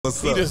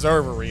He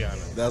deserve a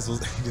Rihanna. That's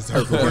what he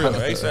deserve. For real,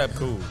 ASAP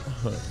cool.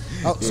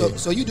 Oh,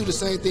 so you do the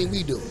same thing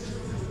we do.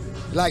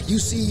 Like you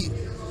see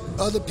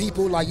other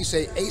people, like you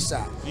say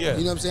ASAP. Yeah.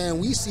 You know what I'm saying?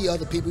 We see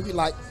other people, we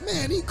like,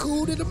 man, he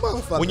cool to the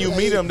motherfucker. When you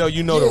meet him though,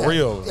 you know the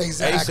real.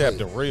 Exactly. ASAP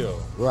the real.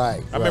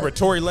 Right. I remember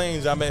Tory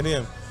Lanez, I met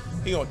him.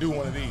 He gonna do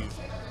one of these.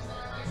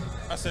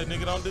 I said,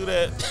 nigga, don't do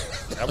that.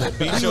 I will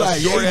beat your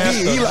short ass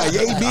up. He like,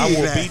 I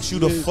will beat you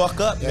the fuck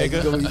up,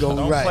 nigga.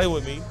 Don't play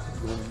with me.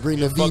 Bring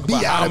the VB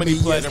out how of many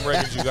me. platinum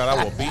records you got?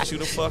 I will beat you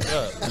the fuck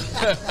up.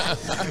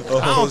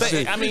 I don't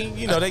think. I mean,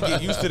 you know, they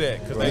get used to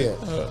that because they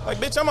like,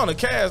 bitch, I'm on the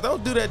cast.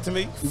 Don't do that to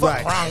me.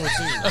 Fuck wrong with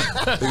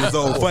you? This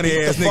old funny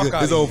ass nigga.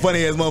 This old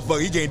funny ass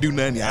motherfucker. He can't do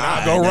nothing.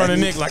 I go run a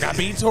Nick like I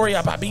beat Tory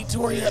up. I beat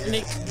Tory up,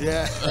 Nick.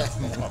 Yeah.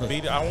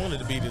 I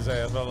wanted to beat his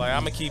ass, but like,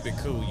 I'm gonna keep it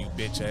cool, you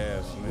bitch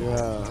ass.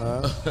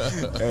 Yeah.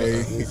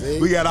 Hey,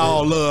 we got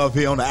all love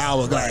here on the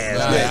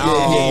Hourglass.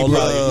 All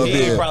love. He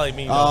ain't probably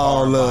mean no all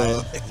harm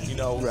love. by it. You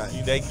know,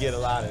 they get a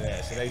lot of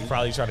that, so they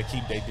probably try to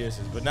keep their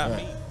distance, but not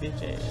me,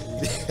 bitch ass.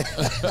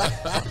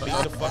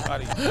 Beat the fuck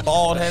out of you.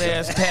 Bald head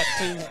ass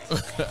tattoo,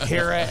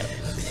 hair ass.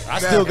 I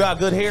still got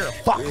good hair.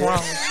 Fuck wrong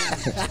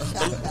with you.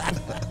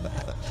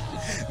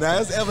 Now,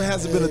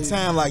 hasn't been a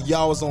time like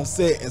y'all was on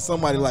set and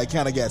somebody like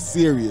kind of got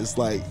serious,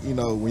 like, you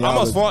know, when y'all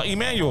almost fought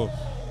Emmanuel.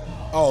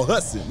 Oh,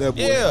 Hudson, that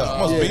boy. Yeah,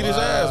 almost beat his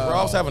ass, bro.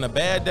 I was having a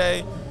bad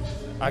day.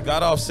 I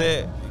got off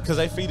set because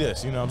they feed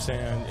us, you know what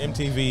I'm saying?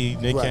 MTV,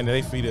 Nick Cannon,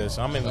 they feed us.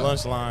 I'm in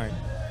lunch line.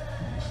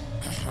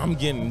 I'm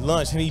getting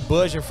lunch, and he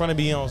buzzed in front of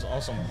me on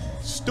some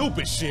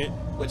stupid shit,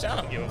 which I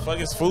don't give a fuck.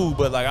 It's food,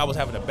 but like I was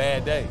having a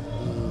bad day.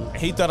 And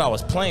he thought I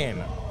was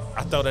playing.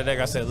 I thought that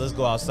nigga, I said, let's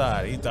go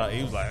outside. He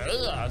was like,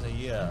 ugh. I said,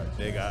 yeah,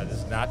 nigga, this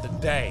is not the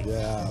day.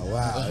 Yeah,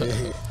 wow.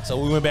 So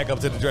we went back up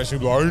to the dressing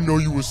room. I didn't know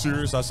you were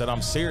serious. I said,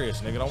 I'm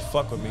serious, nigga. Don't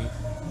fuck with me.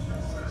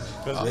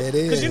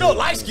 Because you know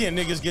light-skinned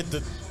niggas get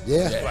the,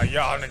 like,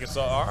 y'all niggas,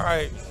 so, all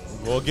right.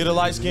 Well, get a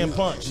light-skinned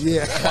punch.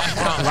 Yeah.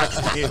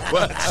 Light-skinned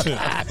punch.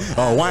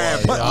 Oh, wine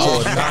punch.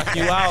 I'll knock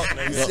you out,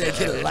 nigga. You said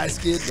get a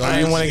light-skinned. I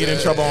didn't want to get in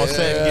trouble on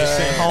set and get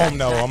sent home,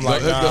 though. I'm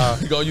like, nah.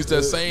 You gonna use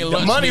that same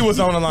lunch. The money was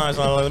on the line,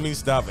 so I'm like, let me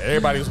stop it.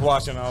 Everybody was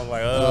watching. I was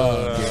like,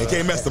 yeah,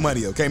 can't mess the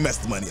money up. Can't mess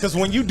the money up. Because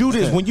when you do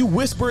this, when you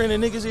whisper in a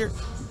nigga's ear,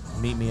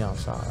 meet me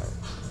outside.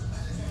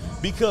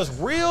 Because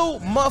real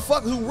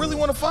motherfuckers who really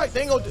want to fight,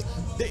 they ain't gonna.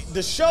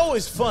 The show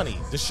is funny.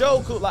 The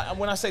show could, like,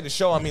 when I say the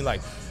show, I mean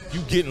like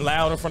you getting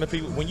loud in front of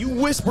people. When you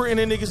whisper in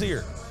a nigga's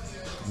ear,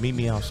 meet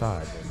me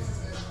outside,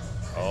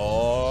 nigga.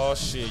 Oh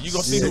shit, you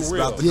gonna see who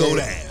real. About to go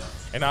down.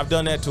 And I've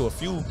done that to a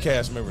few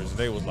cast members, and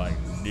they was like,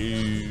 no,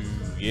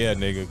 yeah,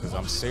 nigga, because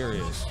I'm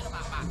serious.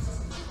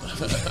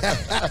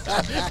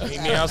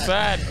 Meet me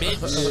outside,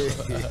 bitch.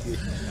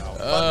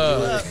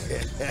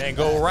 And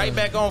go right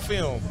back on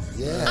film.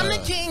 Yeah. I'm the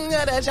king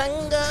of the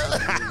jungle.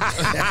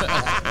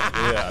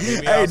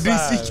 Hey,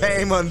 DC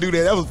came on to do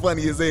that. That was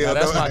funny as hell. No,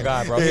 that's my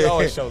guy, bro. He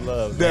always show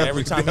love. Man.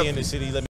 Every time he in the city, let me